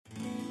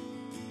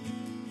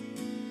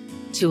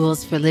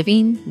Tools for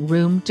living,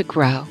 room to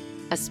grow,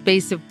 a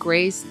space of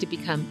grace to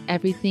become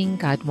everything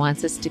God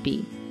wants us to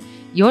be.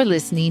 You're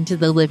listening to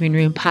the Living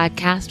Room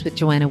Podcast with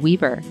Joanna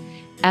Weaver,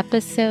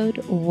 episode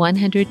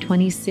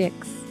 126.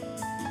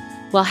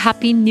 Well,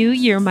 Happy New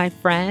Year, my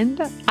friend.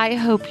 I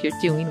hope you're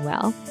doing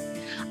well.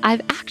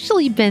 I've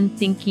actually been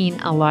thinking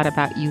a lot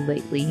about you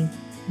lately.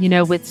 You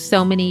know, with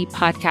so many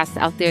podcasts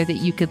out there that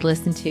you could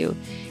listen to,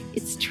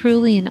 it's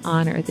truly an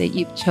honor that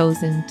you've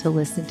chosen to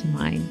listen to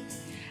mine.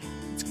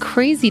 It's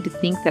crazy to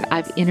think that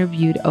I've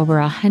interviewed over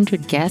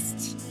 100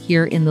 guests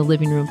here in the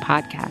Living Room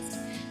Podcast.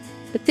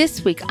 But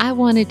this week, I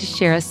wanted to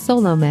share a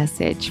solo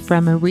message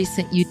from a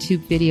recent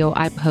YouTube video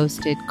I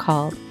posted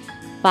called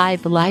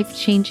 5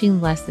 Life-Changing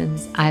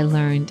Lessons I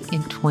Learned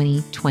in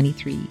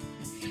 2023.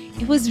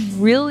 It was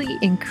really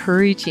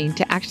encouraging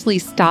to actually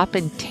stop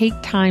and take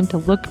time to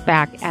look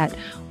back at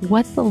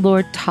what the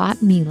Lord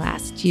taught me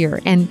last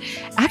year and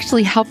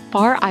actually how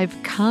far I've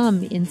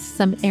come in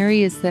some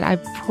areas that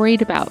I've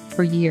prayed about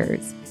for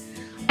years.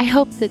 I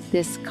hope that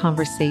this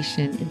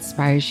conversation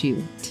inspires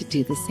you to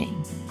do the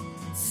same.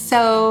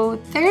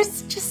 So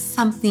there's just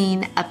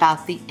something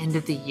about the end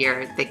of the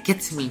year that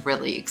gets me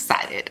really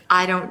excited.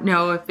 I don't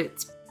know if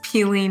it's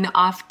peeling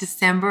off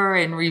December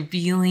and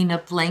revealing a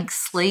blank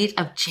slate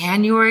of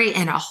January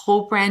and a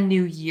whole brand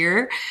new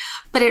year,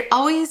 but it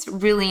always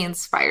really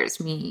inspires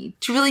me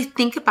to really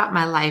think about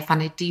my life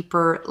on a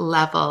deeper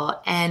level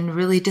and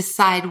really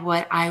decide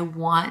what I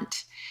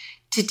want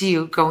to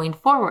do going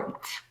forward.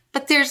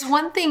 But there's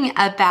one thing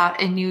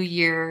about a new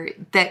year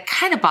that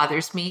kind of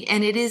bothers me,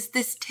 and it is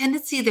this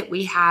tendency that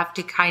we have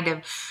to kind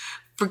of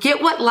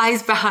forget what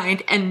lies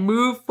behind and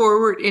move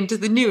forward into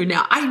the new.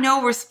 Now, I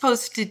know we're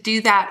supposed to do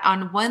that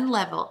on one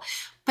level,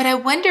 but I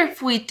wonder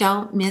if we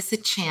don't miss a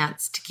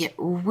chance to get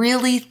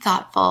really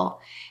thoughtful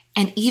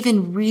and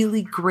even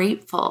really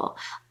grateful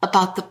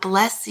about the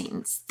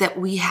blessings that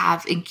we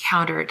have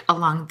encountered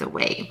along the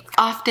way.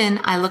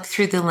 Often I look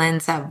through the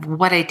lens of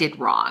what I did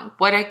wrong,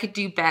 what I could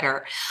do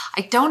better.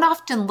 I don't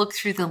often look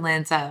through the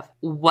lens of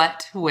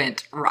what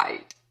went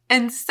right.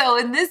 And so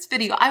in this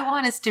video, I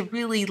want us to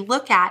really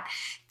look at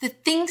the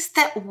things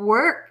that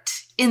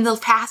worked in the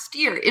past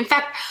year. In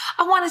fact,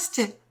 I want us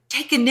to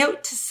take a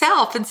note to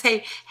self and say,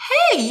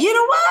 hey, you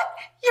know what?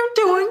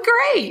 You're doing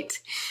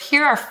great.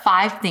 Here are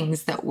 5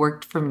 things that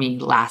worked for me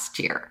last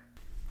year.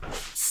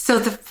 So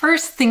the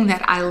first thing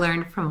that I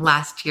learned from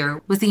last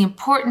year was the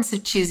importance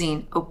of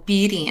choosing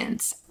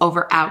obedience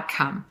over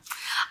outcome.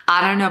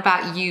 I don't know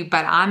about you,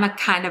 but I'm a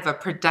kind of a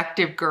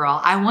productive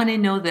girl. I want to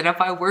know that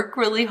if I work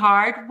really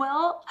hard,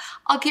 well,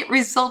 I'll get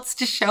results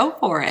to show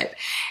for it.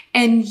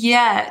 And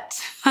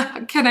yet,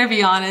 can I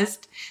be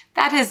honest?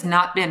 That has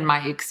not been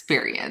my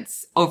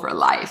experience over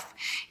life.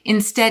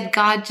 Instead,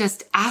 God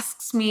just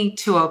asks me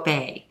to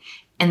obey.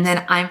 And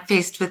then I'm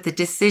faced with the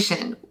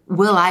decision,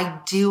 will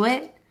I do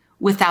it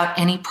without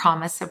any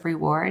promise of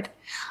reward?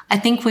 I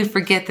think we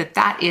forget that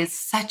that is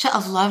such a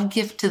love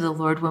gift to the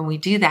Lord when we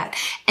do that.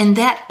 And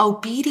that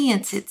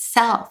obedience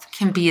itself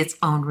can be its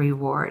own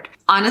reward.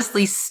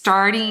 Honestly,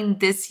 starting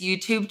this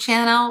YouTube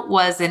channel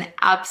was an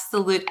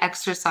absolute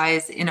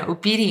exercise in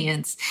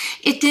obedience.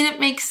 It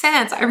didn't make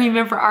sense. I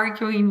remember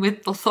arguing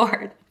with the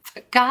Lord.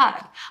 But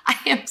God, I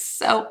am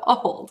so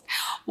old.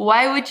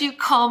 Why would you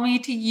call me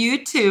to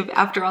YouTube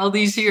after all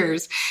these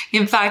years?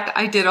 In fact,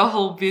 I did a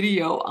whole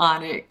video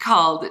on it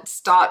called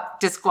Stop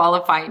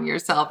Disqualifying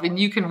Yourself, and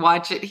you can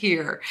watch it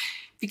here.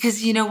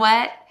 Because you know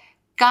what?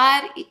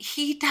 God,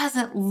 He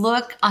doesn't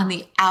look on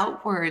the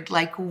outward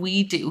like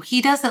we do.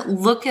 He doesn't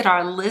look at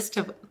our list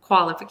of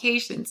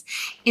qualifications.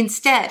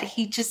 Instead,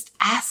 He just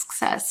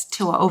asks us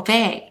to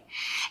obey.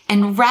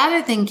 And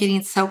rather than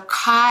getting so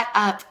caught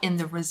up in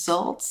the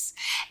results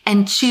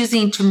and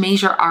choosing to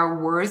measure our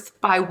worth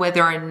by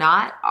whether or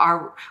not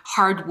our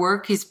hard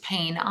work is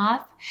paying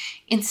off,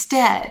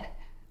 instead,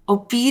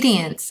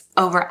 obedience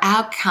over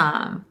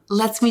outcome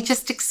lets me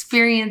just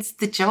experience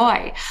the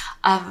joy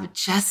of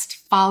just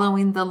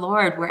following the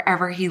Lord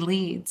wherever He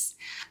leads.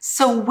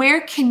 So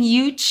where can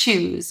you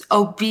choose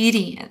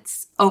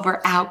obedience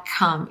over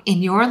outcome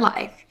in your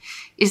life?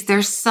 Is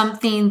there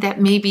something that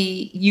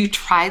maybe you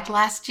tried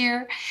last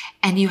year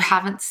and you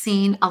haven't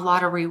seen a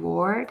lot of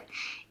reward,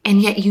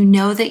 and yet you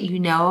know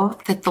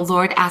that the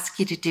Lord asked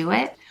you to do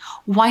it?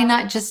 Why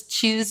not just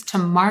choose to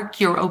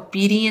mark your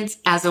obedience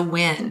as a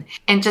win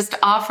and just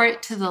offer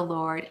it to the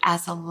Lord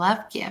as a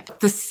love gift?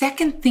 The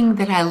second thing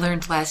that I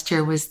learned last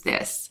year was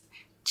this: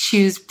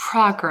 choose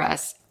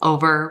progress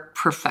over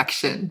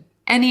perfection.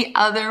 Any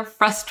other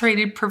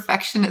frustrated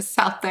perfectionists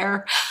out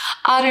there?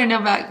 I don't know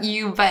about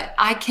you, but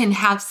I can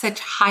have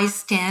such high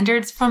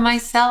standards for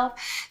myself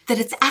that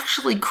it's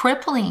actually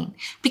crippling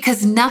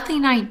because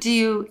nothing I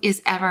do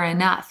is ever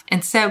enough.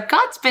 And so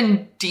God's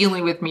been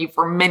dealing with me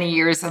for many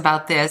years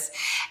about this.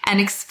 And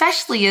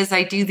especially as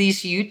I do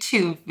these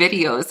YouTube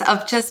videos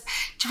of just,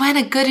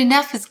 Joanna, good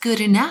enough is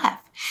good enough.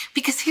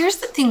 Because here's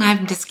the thing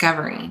I'm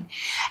discovering.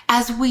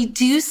 As we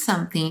do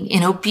something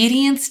in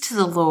obedience to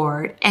the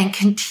Lord and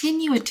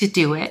continue to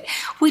do it,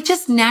 we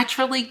just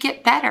naturally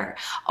get better.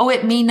 Oh,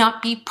 it may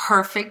not be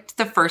perfect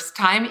the first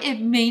time. It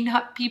may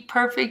not be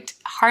perfect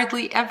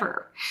hardly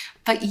ever.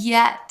 But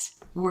yet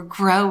we're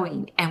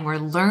growing and we're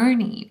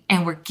learning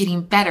and we're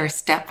getting better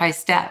step by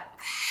step.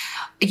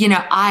 You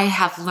know, I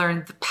have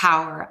learned the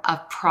power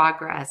of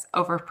progress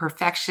over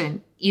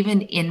perfection,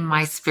 even in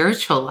my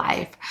spiritual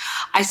life.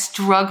 I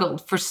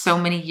struggled for so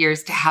many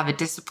years to have a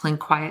disciplined,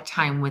 quiet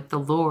time with the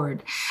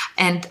Lord.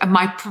 And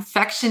my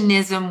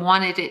perfectionism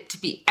wanted it to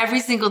be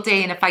every single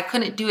day. And if I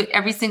couldn't do it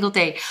every single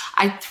day,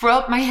 I'd throw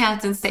up my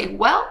hands and say,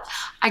 well,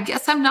 I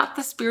guess I'm not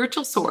the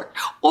spiritual sort.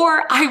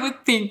 Or I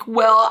would think,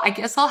 well, I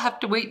guess I'll have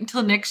to wait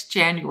until next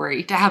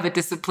January to have a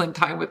disciplined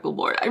time with the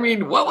Lord. I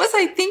mean, what was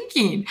I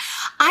thinking?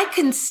 I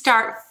can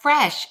start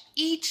fresh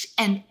each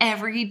and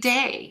every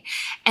day.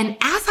 And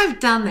as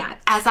I've done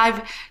that, as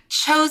I've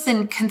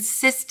chosen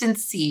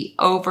consistency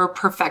over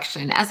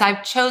perfection, as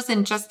I've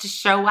chosen just to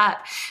show up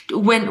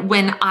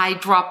when I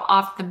drop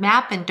off the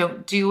map and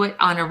don't do it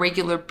on a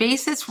regular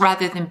basis,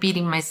 rather than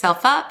beating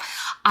myself up,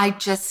 I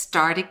just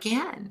start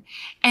again.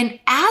 And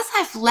as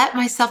I've let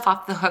myself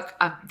off the hook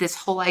of this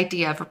whole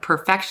idea of a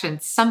perfection,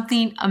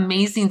 something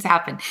amazing's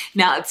happened.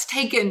 Now, it's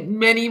taken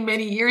many,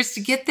 many years to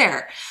get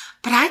there.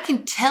 But I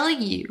can tell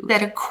you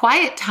that a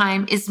quiet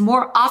time is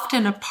more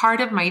often a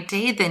part of my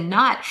day than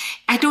not.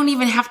 I don't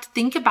even have to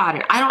think about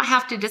it. I don't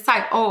have to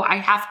decide, oh, I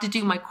have to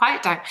do my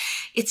quiet time.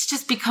 It's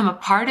just become a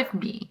part of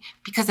me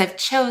because I've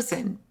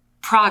chosen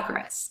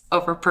progress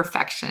over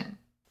perfection.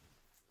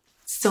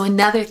 So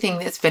another thing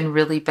that's been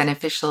really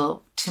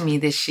beneficial to me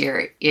this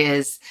year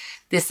is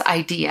this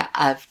idea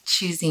of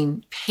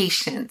choosing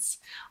patience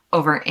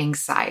over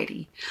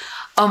anxiety.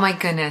 Oh my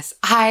goodness.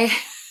 I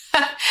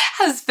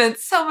have spent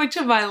so much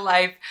of my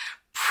life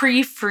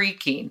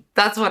pre-freaking.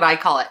 That's what I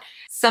call it.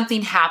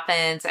 Something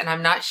happens and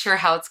I'm not sure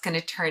how it's going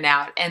to turn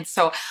out. And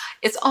so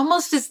it's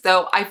almost as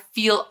though I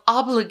feel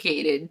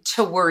obligated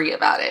to worry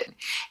about it.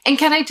 And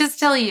can I just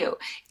tell you,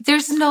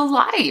 there's no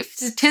life.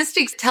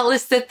 Statistics tell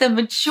us that the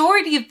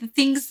majority of the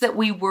things that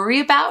we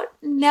worry about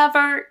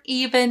never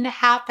even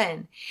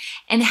happen.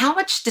 And how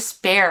much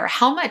despair,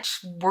 how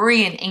much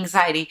worry and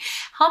anxiety,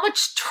 how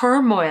much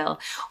turmoil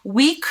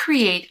we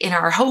create in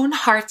our own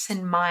hearts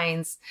and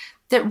minds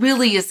that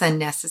really is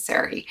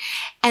unnecessary.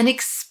 And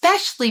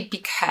especially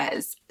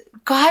because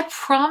God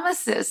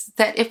promises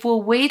that if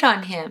we'll wait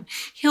on him,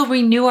 he'll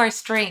renew our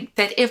strength,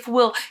 that if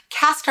we'll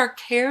cast our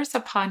cares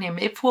upon him,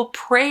 if we'll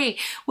pray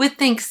with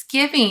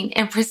thanksgiving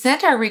and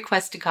present our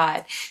request to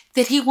God,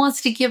 that he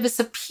wants to give us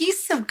a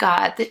peace of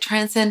God that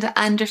transcends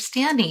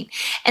understanding.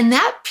 And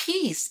that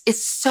peace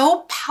is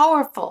so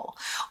powerful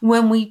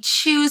when we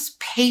choose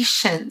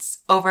patience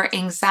over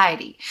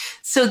anxiety.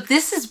 So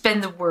this has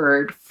been the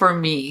word for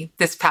me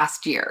this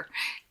past year.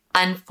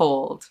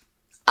 Unfold.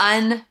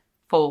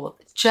 Unfold.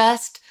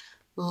 Just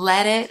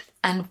let it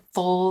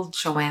unfold,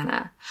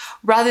 Joanna.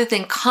 Rather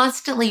than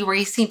constantly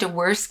racing to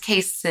worst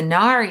case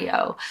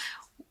scenario,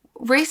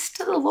 race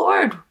to the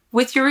Lord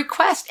with your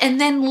request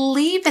and then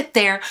leave it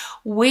there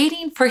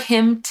waiting for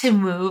him to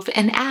move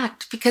and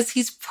act because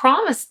he's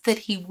promised that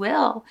he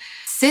will.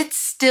 Sit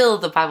still,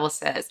 the Bible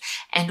says,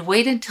 and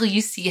wait until you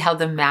see how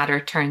the matter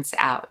turns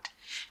out.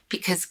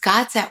 Because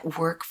God's at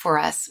work for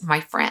us, my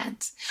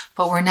friends,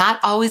 but we're not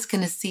always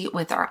going to see it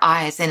with our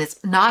eyes, and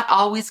it's not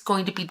always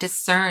going to be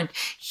discerned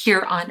here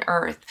on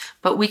earth,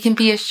 but we can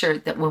be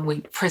assured that when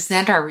we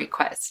present our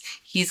requests,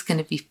 he's going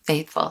to be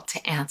faithful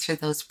to answer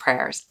those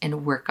prayers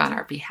and work on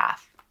our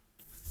behalf.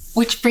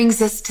 Which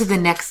brings us to the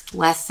next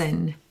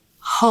lesson.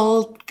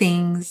 Hold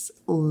things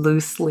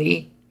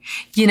loosely.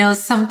 You know,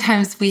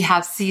 sometimes we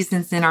have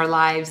seasons in our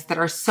lives that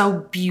are so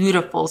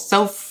beautiful,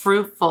 so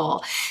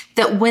fruitful,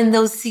 that when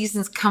those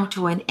seasons come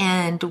to an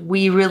end,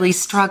 we really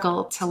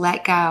struggle to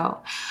let go.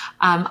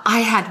 I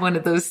had one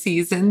of those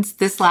seasons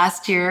this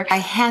last year. I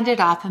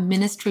handed off a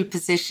ministry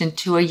position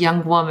to a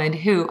young woman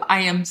who I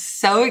am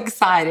so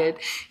excited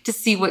to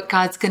see what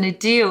God's going to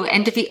do.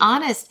 And to be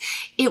honest,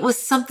 it was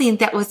something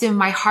that was in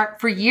my heart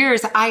for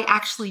years. I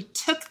actually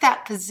took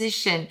that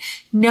position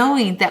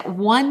knowing that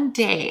one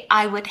day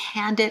I would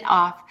hand it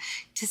off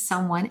to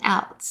someone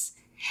else.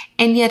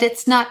 And yet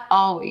it's not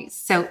always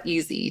so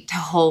easy to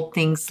hold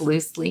things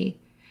loosely.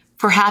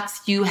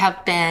 Perhaps you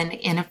have been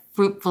in a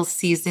fruitful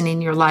season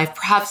in your life,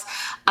 perhaps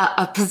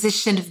a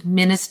position of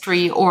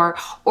ministry or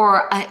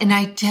an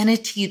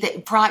identity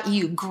that brought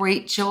you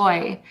great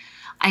joy.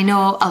 I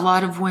know a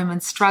lot of women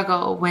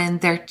struggle when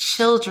their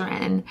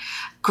children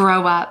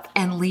grow up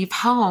and leave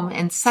home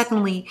and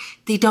suddenly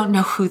they don't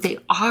know who they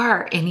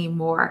are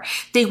anymore.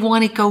 They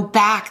want to go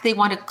back. They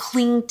want to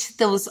cling to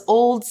those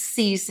old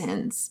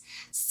seasons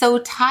so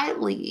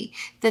tightly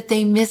that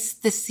they miss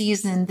the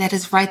season that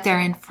is right there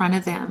in front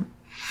of them.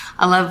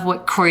 I love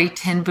what Corrie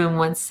ten Boom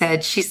once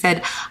said. She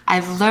said,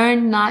 "I've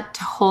learned not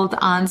to hold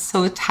on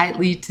so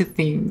tightly to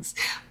things,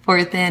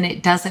 for then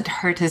it doesn't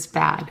hurt as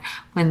bad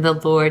when the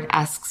Lord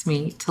asks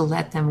me to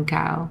let them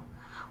go."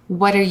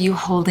 What are you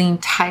holding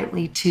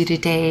tightly to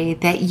today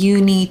that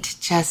you need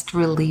to just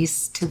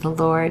release to the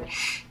Lord?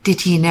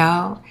 Did you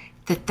know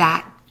that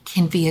that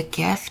can be a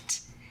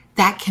gift?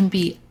 That can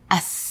be a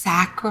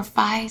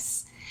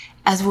sacrifice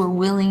as we're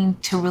willing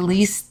to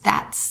release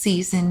that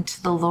season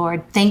to the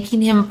Lord,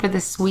 thanking Him for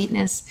the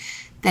sweetness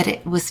that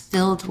it was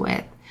filled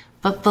with,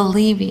 but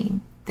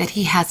believing that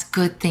He has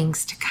good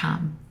things to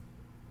come.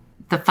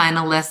 The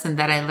final lesson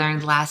that I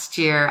learned last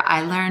year,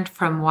 I learned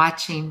from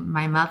watching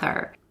my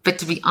mother. But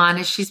to be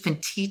honest, she's been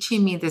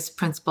teaching me this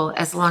principle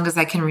as long as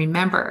I can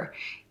remember.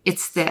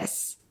 It's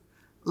this: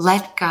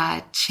 let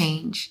God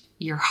change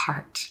your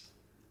heart.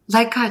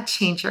 Let God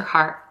change your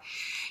heart.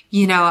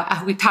 You know,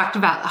 we talked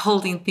about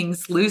holding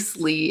things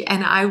loosely,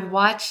 and I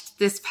watched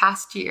this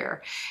past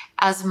year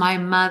as my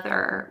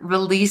mother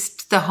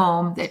released the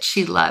home that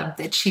she loved,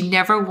 that she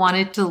never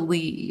wanted to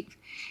leave,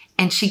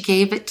 and she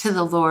gave it to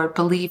the Lord,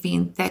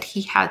 believing that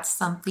He had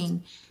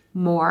something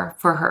more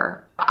for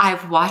her.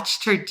 I've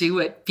watched her do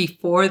it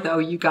before, though,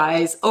 you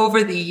guys,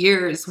 over the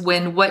years,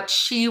 when what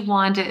she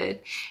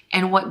wanted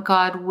and what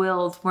God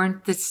willed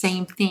weren't the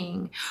same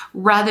thing.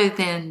 Rather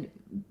than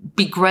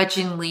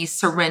begrudgingly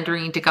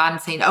surrendering to God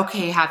and saying,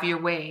 okay, have your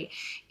way.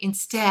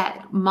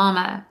 Instead,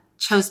 Mama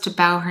chose to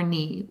bow her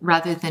knee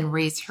rather than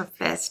raise her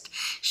fist.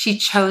 She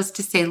chose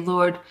to say,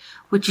 Lord,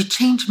 would you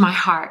change my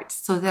heart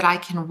so that I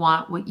can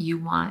want what you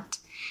want?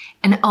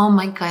 And oh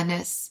my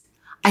goodness,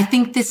 I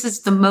think this is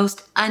the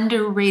most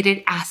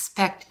underrated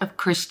aspect of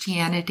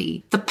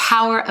Christianity, the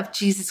power of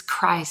Jesus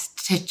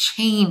Christ to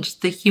change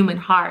the human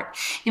heart.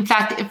 In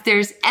fact, if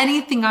there's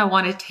anything I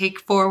want to take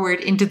forward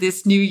into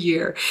this new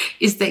year,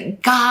 is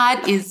that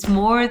God is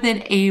more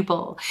than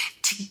able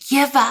to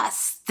give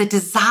us the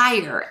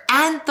desire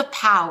and the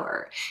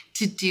power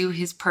to do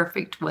His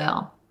perfect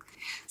will.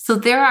 So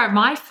there are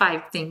my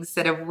 5 things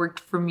that have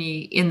worked for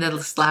me in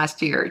this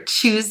last year: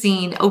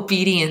 choosing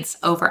obedience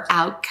over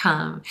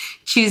outcome,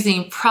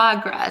 choosing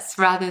progress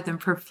rather than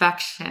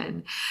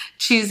perfection,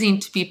 choosing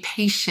to be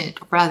patient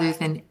rather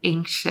than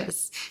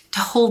anxious, to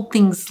hold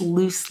things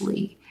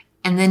loosely,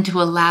 and then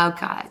to allow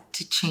God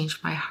to change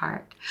my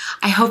heart.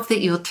 I hope that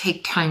you'll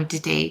take time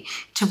today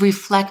to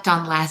reflect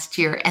on last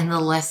year and the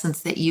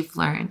lessons that you've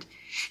learned.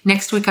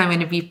 Next week, I'm going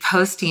to be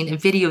posting a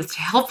video to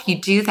help you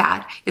do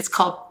that. It's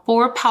called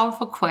 4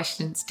 Powerful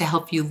Questions to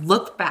help you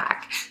look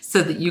back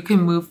so that you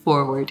can move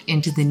forward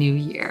into the new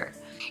year.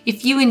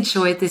 If you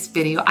enjoyed this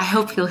video, I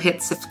hope you'll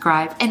hit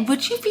subscribe. And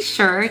would you be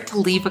sure to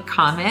leave a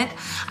comment?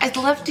 I'd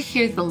love to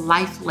hear the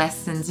life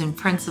lessons and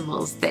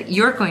principles that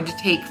you're going to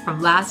take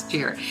from last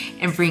year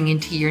and bring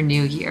into your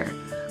new year.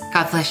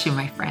 God bless you,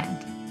 my friend.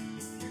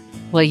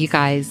 Well, you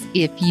guys,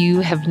 if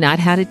you have not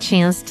had a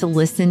chance to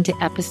listen to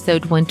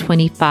episode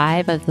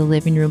 125 of the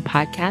Living Room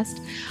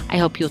Podcast, I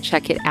hope you'll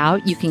check it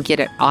out. You can get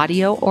it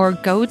audio or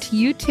go to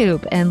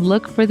YouTube and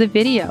look for the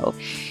video.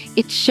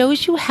 It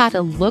shows you how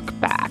to look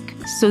back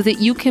so that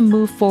you can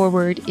move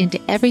forward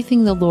into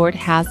everything the Lord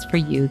has for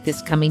you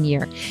this coming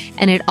year.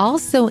 And it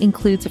also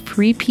includes a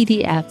free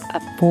PDF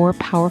of 4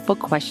 powerful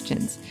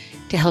questions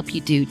to help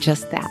you do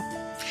just that.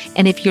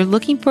 And if you're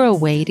looking for a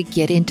way to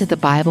get into the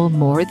Bible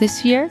more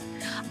this year,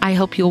 I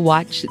hope you'll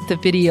watch the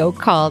video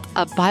called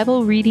A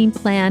Bible Reading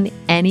Plan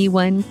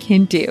Anyone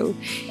Can Do.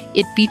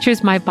 It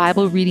features my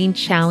Bible reading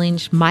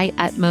challenge, My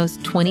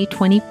Utmost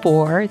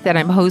 2024, that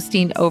I'm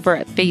hosting over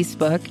at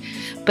Facebook.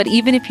 But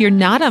even if you're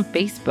not on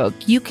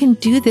Facebook, you can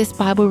do this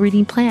Bible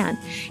reading plan.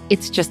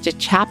 It's just a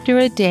chapter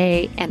a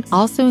day and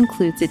also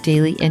includes a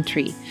daily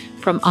entry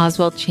from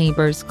Oswald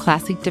Chambers'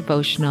 classic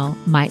devotional,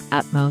 My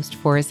Utmost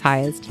for His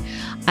Highest.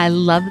 I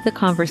love the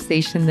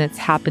conversation that's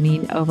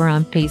happening over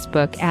on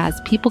Facebook as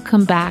people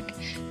come back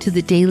to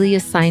the daily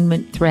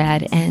assignment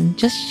thread and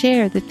just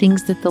share the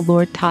things that the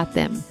Lord taught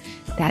them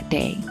that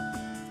day.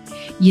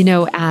 You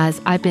know, as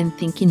I've been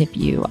thinking of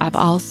you, I've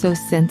also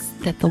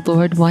sensed that the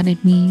Lord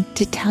wanted me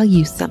to tell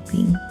you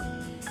something.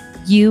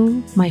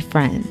 You, my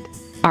friend,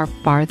 are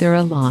farther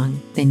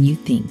along than you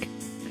think.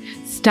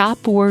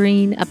 Stop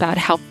worrying about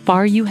how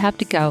far you have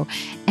to go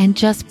and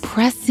just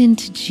press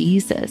into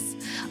Jesus.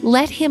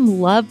 Let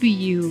Him love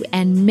you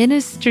and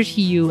minister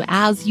to you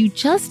as you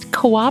just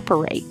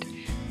cooperate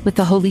with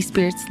the Holy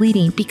Spirit's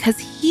leading, because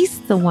He's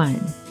the one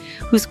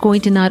who's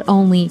going to not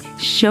only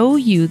show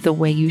you the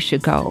way you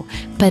should go,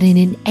 but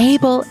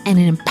enable and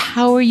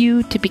empower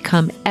you to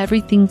become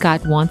everything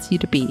God wants you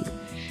to be,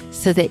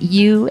 so that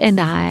you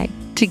and I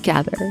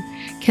together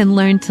can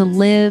learn to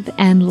live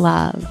and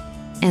love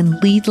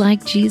and lead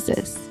like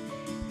Jesus,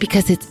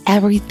 because it's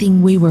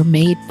everything we were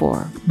made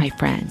for, my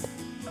friend.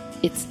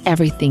 It's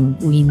everything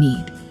we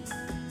need.